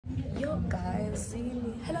guys,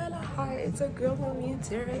 hello, hi, it's a girl Mommy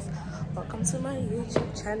Terrace. Welcome to my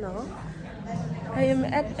YouTube channel. I am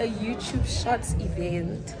at a YouTube Shorts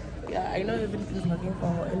event. Yeah, I know I haven't been vlogging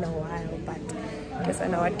for in a while, but guess I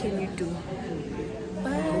know, what can you do?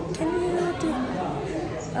 What can you do?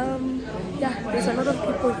 Yeah, there's a lot of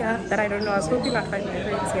people here that I don't know. I was hoping I'd find my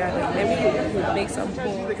friends here. Let me make some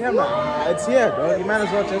calls. The camera, it's here, dog. You might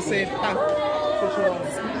as well just say,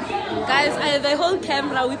 guys, I have a whole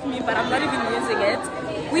camera with me, but I'm not even using it.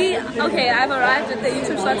 Okay, I've arrived at the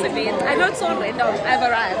YouTube Shorts event. I know it's so random. I've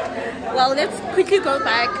arrived. Well, let's quickly go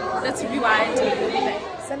back. Let's rewind.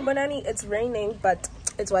 Sanbonani, it's raining, but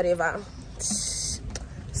it's whatever.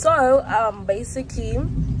 So, basically,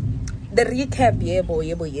 the recap, the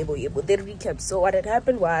recap. So what had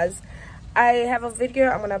happened was, I have a video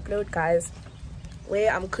I'm gonna upload, guys,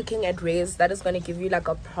 where I'm cooking at Ray's. That is going to give you like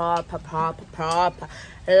a proper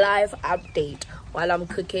live update while I'm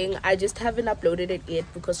cooking. I just haven't uploaded it yet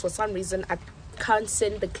because for some reason I can't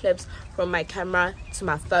send the clips from my camera to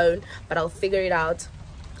my phone, but I'll figure it out.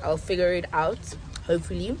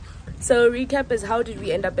 Hopefully. So recap is, how did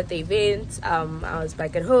we end up at the event? I was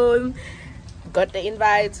back at home, got the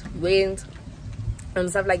invite, went and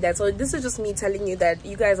stuff like that. So this is just me telling you that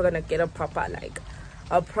you guys are gonna get a proper life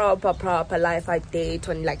update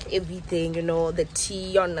on like everything, you know, the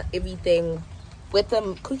tea on everything with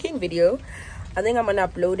the cooking video. I think I'm gonna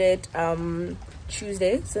upload it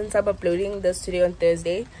Tuesday, since I'm uploading this today on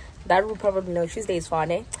Thursday. That will probably, no, Tuesday is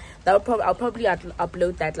fine, eh? I'll probably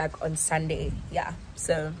upload that like on Sunday. Yeah,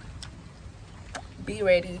 so be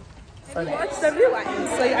ready for that. Watch the rewind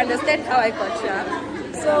so you understand how I got here.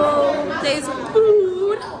 So there's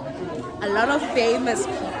food, a lot of famous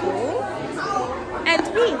people,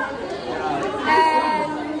 and me.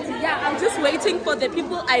 And yeah, I'm just waiting for the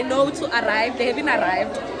people I know to arrive. They haven't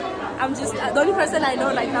arrived. I'm just the only person I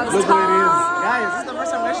know right now is Tom. Guys, this is the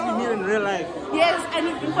first time we actually meet in real life. Yes, and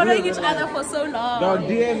we've been following each other for so long. Dog,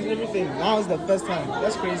 DMs, everything. Now is the first time.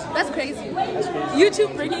 That's crazy. That's crazy.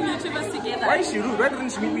 YouTube bringing YouTubers together. Why is she rude? Why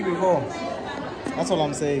didn't she meet me before? That's all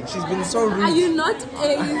I'm saying. She's been so rude. Are you not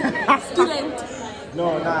a student?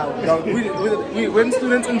 No, we went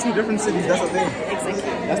students in two different cities. That's the thing. Exactly.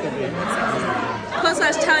 That's the thing. Cause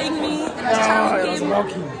was telling me, and I was telling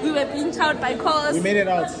him, we were being towed by Cause. We made it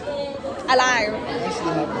out alive.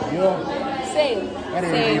 Same.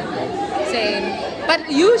 But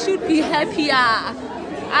you should be happier.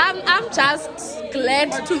 I'm just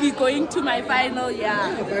glad to be going to my final year.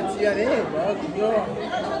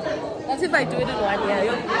 That's if I do it in 1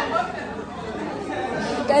 year.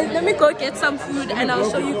 Guys, let me go get some food and I'll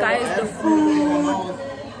show you guys the food.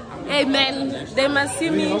 Hey man, they must see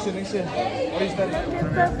me. What's the next year? What is that? Look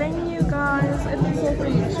at the venue, guys. It's so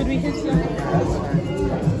pretty. Should we hit you?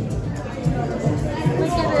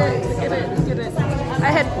 Look at it.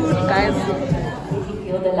 I had food, guys.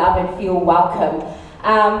 Feel the love and feel welcome.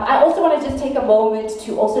 I also want to just take a moment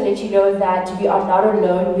to also let you know that we are not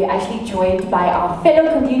alone. We're actually joined by our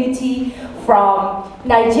fellow community from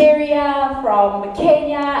Nigeria, from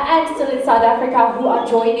Kenya, and still in South Africa, who are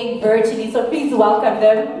joining virtually. So please welcome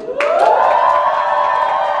them.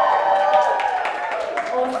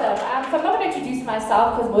 Awesome. So I'm not going to introduce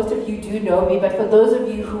myself because most of you do know me, but for those of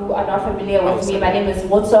you who are not familiar with me, my name is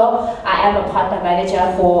Motso. I am a partner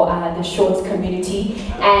manager for the Shorts community,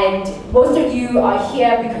 and most of you are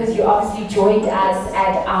here because you obviously joined us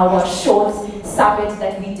at our Shorts summit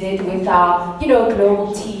that we did with our,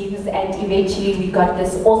 global teams, and eventually we got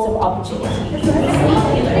this awesome opportunity.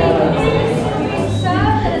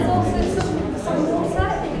 There's also some water.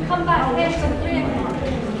 Come back here for free.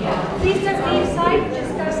 Please don't leave side,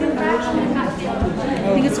 just go some fresh and back in. I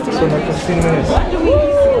think it's 15 minutes. How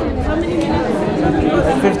many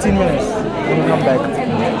minutes? 15 minutes. Then we come back.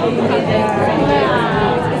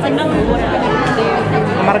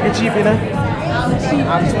 I'm not cheap, you know?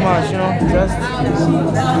 I'm too much, you know? Just.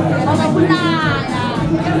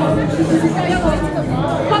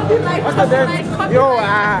 What's the dance? Yo,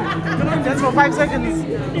 dance for 5 seconds.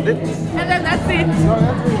 And then that's it.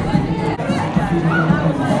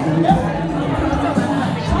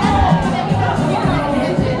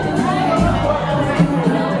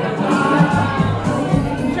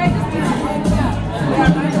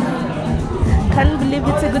 Can't believe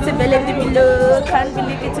it's a good belly below. Can't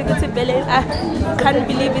believe it's a good belly. Can't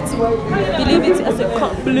believe it. Believe it as a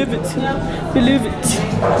can't believe it. Believe it.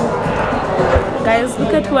 Guys,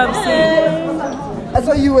 look at who I'm seeing. I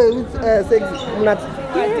saw you were sexy. What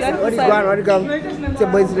are you going? The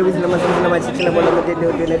boys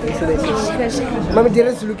Mama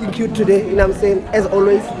Dearest is looking cute today, you know what I'm saying? As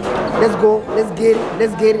always. Let's go, let's get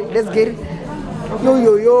it.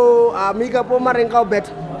 Yo, makeup or marenka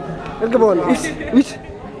bet. Come on. Which?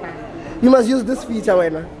 You must use this feature,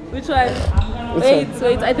 Wena. Which one?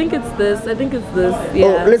 Wait, I think it's this. Yeah.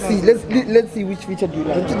 Oh, let's see which feature do you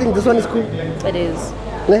like. Don't you think this one is cool? It is.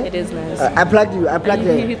 Yeah? It is nice. I plugged you.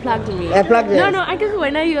 He plugged me. I plugged you. No, I guess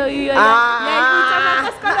when you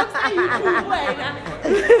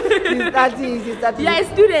She's 30. Yeah, a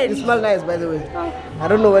student. You smell nice, by the way. I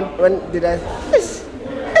don't know when did I.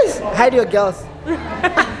 Hide your girls.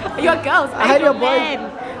 Your girls. Hide your boys. man.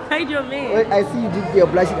 Hide your man. Wait, I see you did your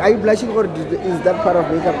blushing. Are you blushing or is that part of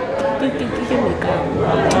makeup?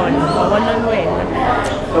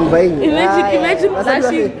 I'm buying. Imagine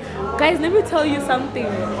blushing. Guys, let me tell you something.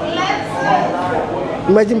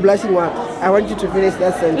 Imagine blushing what? I want you to finish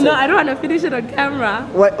that sentence. No, I don't want to finish it on camera.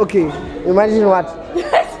 What? Okay. Imagine what?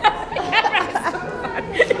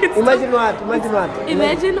 Imagine what?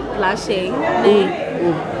 Imagine blushing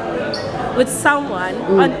with someone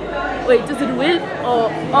on. Wait, is it with or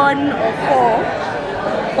on or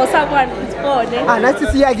for someone with for? Nice to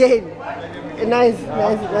see you again. Nice.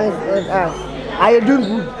 Are you doing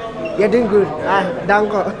good? You're doing good.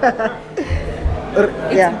 Danko.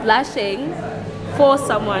 It's blushing for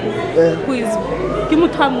someone who is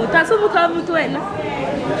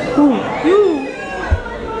who? You.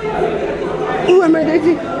 Who am I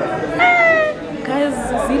dating? Guys,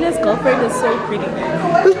 Zile's girlfriend is so pretty.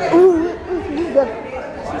 Who's that?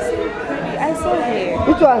 She's so pretty. I saw her.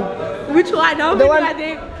 Which one? Which one? How many are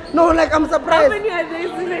they? No, like I'm surprised. How many are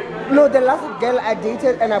they? No, the last girl I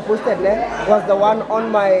dated and I posted was the one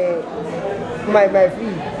on my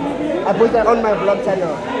feed. I posted on my vlog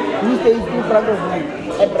channel. Who stays in front of me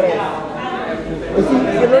at rest? You see,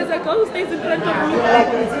 There's a girl who stays in front of me.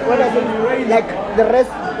 Like what I said, like the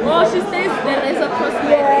rest. Oh, she stays the rest across my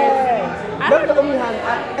That's the only hand.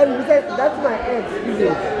 And besides, that's my ex.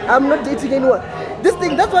 I'm not dating anyone. This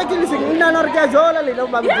thing, that's why I keep listening. Yeah,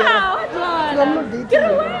 what one? I'm not dating. Get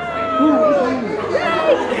away!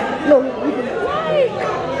 No,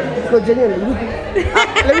 no, genuinely.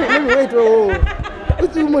 Let me wait.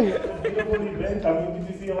 What's the woman? Event, I mean,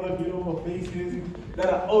 did you see all the beautiful faces that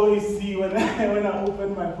I always see when I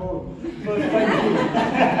open my phone? So it's funny.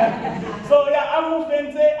 So yeah, I'm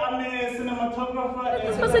Mufente. I'm a cinematographer.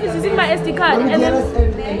 This person is using my SD card. And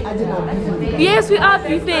yes, we are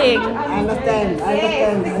beefing. I understand.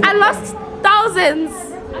 I lost thousands.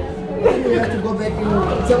 You have to go back in.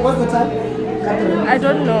 So what's the time? I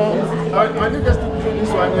don't know. I need just to do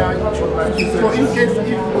this one here. So in case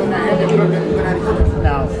if when I have a problem, I'm gonna record it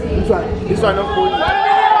now. Which one? This one of course.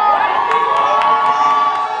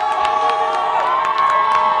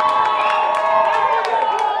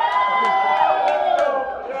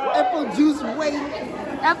 Apple juice, wait.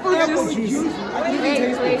 Apple juice.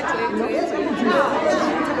 Wait.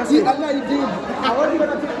 See, I'm not eating. I wasn't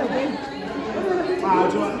gonna take my game.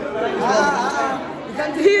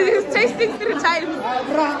 He's tasting 3 times.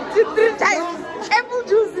 3 times. Apple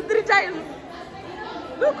juice 3 times.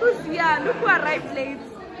 Look who's here. Look who arrived late.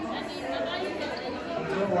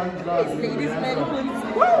 This ladies man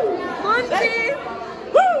Kunti.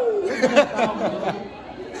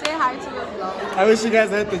 Say hi to your vlog. I wish you guys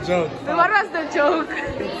had the joke. What was the joke?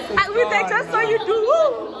 I just saw you do.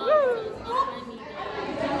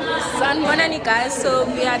 Sanmonani guys, so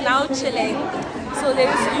we are now chilling. So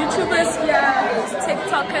there's YouTubers here, there's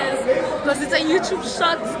TikTokers, because it's a YouTube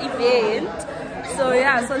Shorts event. So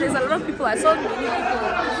yeah, so there's a lot of people. I saw many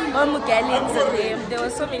people on Mugalins and them. There were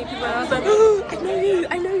so many people and I was like, oh,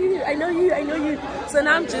 I know you. So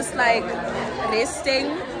now I'm just like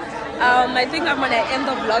resting. I think I'm gonna end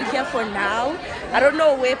the vlog here for now. I don't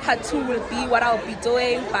know where part 2 will be, what I'll be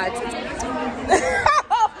doing, but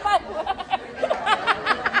oh my word.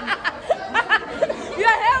 Your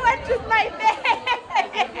hair went to my face.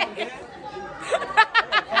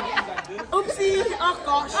 Oopsie, oh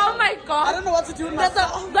gosh. Oh my god. I don't know what to do with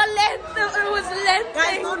myself. The length, it was length.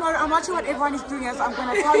 Guys, don't worry, I'm watching what everyone is doing, so I'm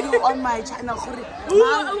gonna tell you on my channel.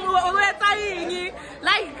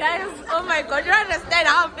 Like guys, oh my god, you don't understand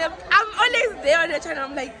how I'm always there on the channel.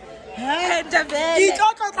 I'm like, hey, I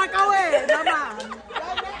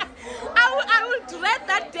will dread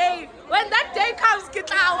that day. When that day comes,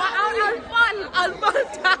 I'll fall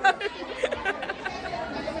down.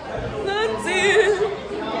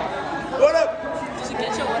 What up? Did you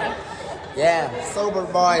get your water? Yeah, sober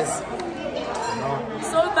boys.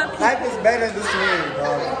 Sober. Life is better this way,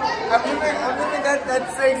 dog. I'm living that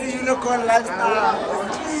sexy unicorn lifestyle.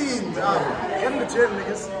 It's clean, dog. Get in the gym,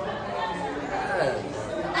 niggas.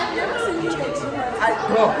 I've never seen you change so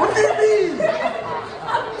much. What do you mean?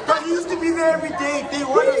 Because used to be there every day. Day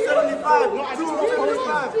 1 of 75, 2 of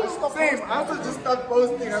 75. Same. I have to just start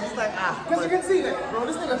posting. I'm just like, because you can see that, bro,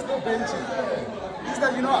 this nigga's still benching. He's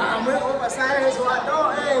like, you know, I'm with oversized, so I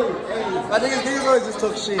know, hey. I think niggas always just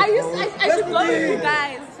talk shit. I should vlog with you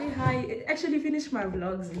guys. Say hi. I actually finished my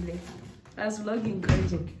vlogs today. I was vlogging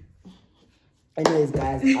Konjik. Anyways,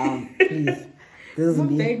 guys, please. This is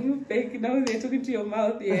me. Move back. Now they're talking to your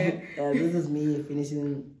mouth, yeah. This is me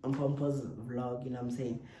finishing on Pompa's vlog, you know what I'm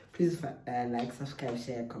saying? Please like, subscribe,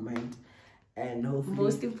 share, comment, and hopefully...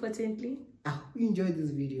 Most importantly... I hope you enjoyed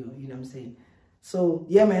this video, you know what I'm saying? So,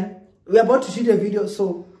 yeah, man. We're about to shoot a video,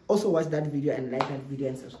 so also watch that video and like that video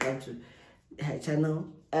and subscribe to her channel.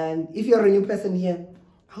 And if you're a new person here,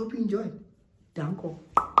 I hope you enjoyed. Danko.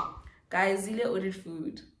 Guys, Zile ordered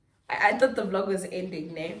food. I thought the vlog was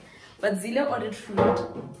ending now. But Zile ordered food.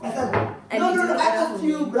 I said, no, I asked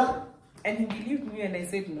you, bro. And he believed me and I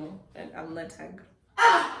said no. And I'm not hungry.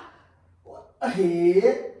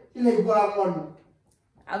 Hey,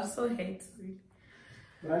 I'm so hating.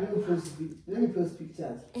 Let me post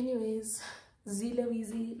pictures. Anyways, Zile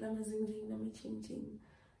Wizi, Lama Zing Zing, Lama Ching Ching.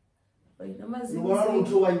 Wait, Lama Zing Zing.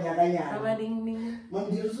 Lama Ding Ding. Mom,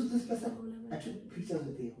 do you know this person? I took pictures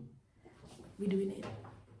with him. We're doing it.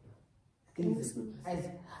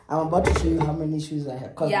 I'm about to show you how many shoes I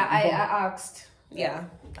have. Yeah, I asked. Yeah,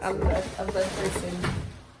 I'm that person.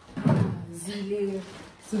 Zile.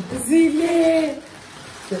 Zile.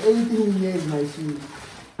 So everything in here is my shoes.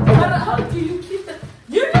 How do you keep it?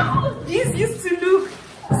 You know how these used to look.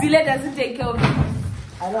 Zile doesn't take care of it.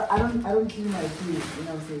 I don't clean my shoes, you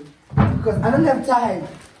know what I'm saying? Because I don't have time.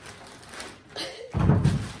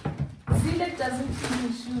 Zile doesn't clean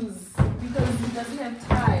his shoes because he doesn't have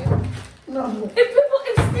time. No. If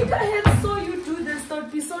sneakerheads saw you do this,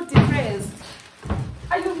 they'd be so depressed.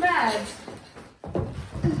 Are you mad?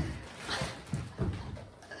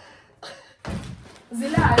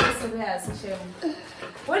 Zila, I also has a shame.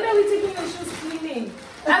 When are we taking your shoes cleaning?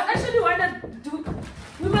 I actually want to do.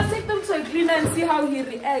 We must take them to a cleaner and see how he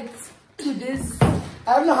reacts to this.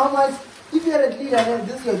 I don't know how much. If you're a cleaner, then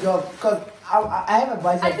this is your job. Because I have a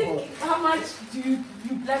budget. I think how much do you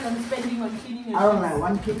plan on spending on cleaning your shoes? I don't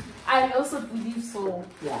know, 1K. I also believe so.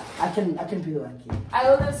 Yeah, I can pay 1K. I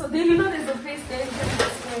also then you know there's a place there you can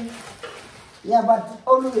just spend. Yeah, but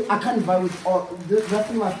only I can't buy with all.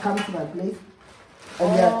 Nothing must come to my place.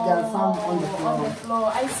 And there are some on the floor. On the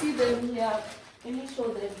floor. I see them here. Let me show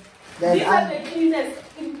them. Then these are the cleanest.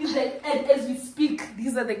 As we speak,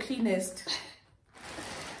 these are the cleanest.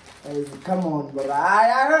 Come on, bro.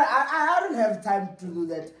 I don't have time to do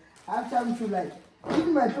that. I have time to like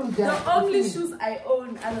even my clothes. The only shoes I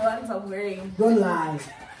own are the ones I'm wearing. Don't lie.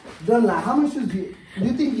 Don't lie. How many shoes do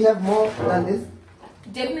you think you have more than this?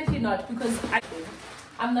 Definitely not, because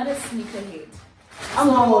I'm not a sneakerhead. I'm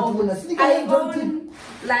not a sneakerhead. I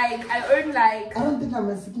own like. I don't think I'm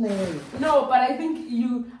a sneakerhead. No, but I don't think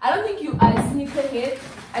you are a sneakerhead.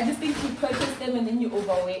 I just think you purchase them and then you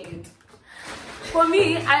overwear it. For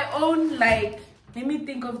me, I own like. Let me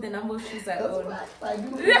think of the number of shoes I own. I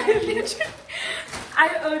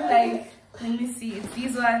own like. Let me see. It's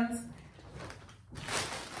these ones.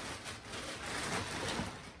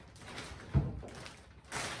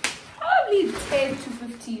 Probably 10 to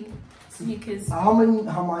 15 sneakers. How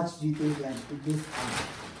much do you think like this?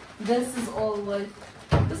 This is all worth.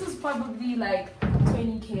 This is probably like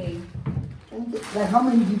 20K. Like how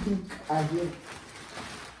many do you think are here?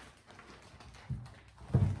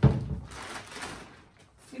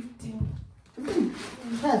 15.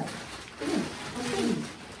 Yes.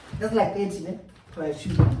 That's like 80, man. For a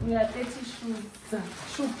shoe. Yeah, 30 shoes.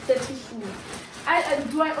 30 shoes.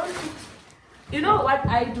 Do I own it? You know what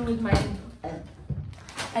I do with mine?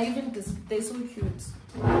 I even they're so cute.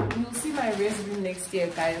 You'll see my resume next year,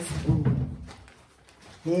 guys.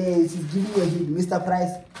 Hey, she's giving you a hit. Mr.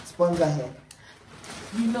 Price sponsor here.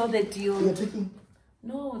 You know the deal. You're twerking?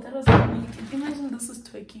 No, that was me. Imagine this is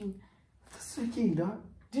twerking. That's twerking, dog.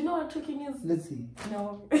 Do you know what twerking is? Let's see.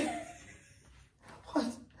 No. What?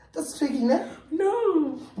 That's twerking, eh?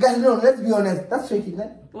 No. Guys, no, let's be honest. That's twerking, eh?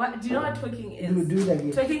 What? Do you know what twerking is? Do it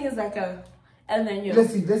again. Twerking is like a, and then you.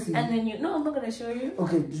 Let's see. And then you. No, I'm not gonna show you.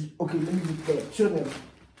 Okay, let me do that. Show them.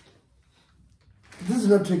 This is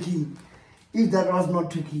not twerking. If that was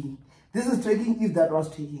not twerking. This is twerking if that was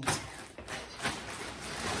twerking.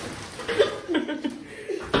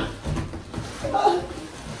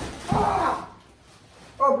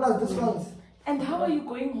 Oh, plus this one's. And how are you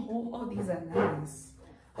going home? Oh, these are nice.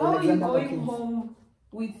 How are you going home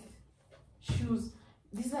with shoes?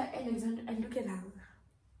 These are Alexander, and look at her.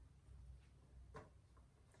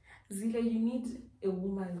 Zila, you need a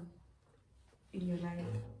woman in your life.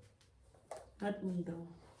 Not me though.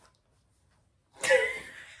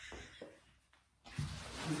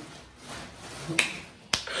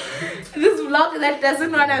 This vlog that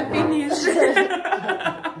doesn't want to finish.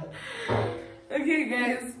 Okay,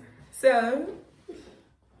 guys. So,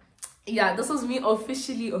 yeah, this was me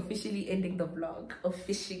officially ending the vlog.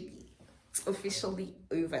 Officially. It's officially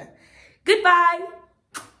over. Goodbye.